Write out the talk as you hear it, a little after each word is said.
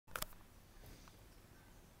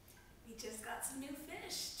got some new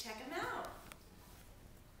fish. Check them out.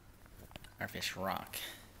 Our fish rock.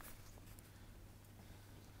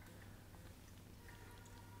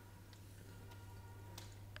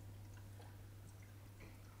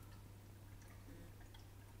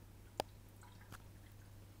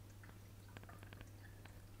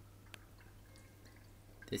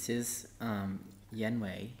 This is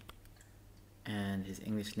Yenwei, and his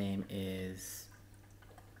English name is...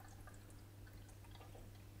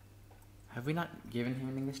 Have we not given him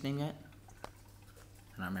an English name yet?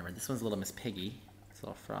 I don't remember. This one's Little Miss Piggy. It's a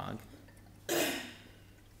little frog. And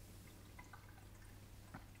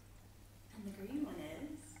the green one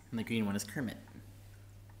is? And the green one is Kermit.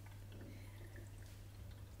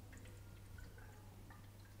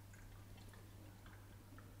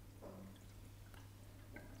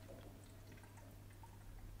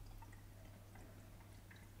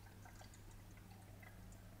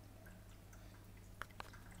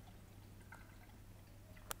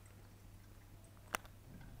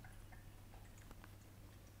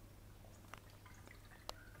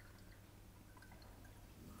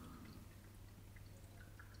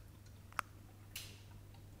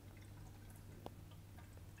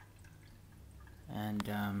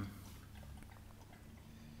 And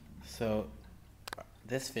so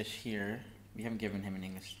this fish here, we haven't given him an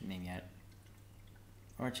English name yet,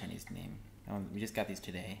 or a Chinese name. We just got these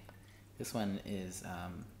today. This one is,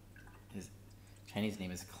 his Chinese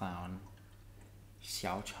name is Clown,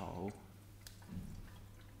 Xiao Chou.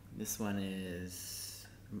 This one is,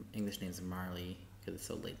 English name is Marley, because it's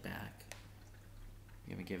so laid back.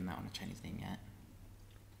 We haven't given that one a Chinese name yet.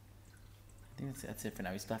 I think that's it for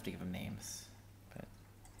now. We still have to give them names, but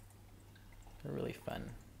they're really fun.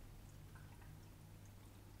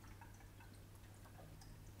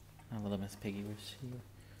 Oh, Little Miss Piggy, where's she?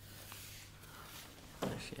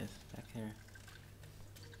 There she is, back there.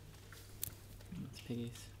 Miss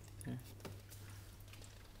Piggy's there.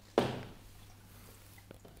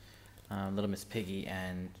 Little Miss Piggy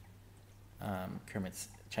and Kermit's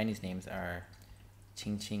Chinese names are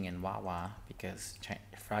Ching Ching and Wah Wah, because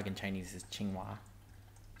frog in Chinese is Qinghua,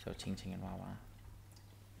 so Ching Ching and Wah Wah.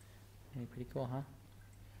 Pretty cool, huh?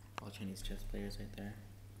 All Chinese chess players right there.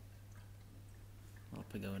 Little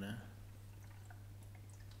pagoda.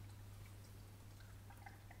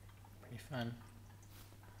 Pretty fun.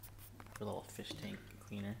 For a little fish tank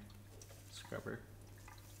cleaner, scrubber.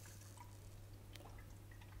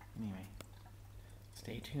 Anyway,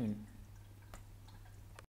 stay tuned.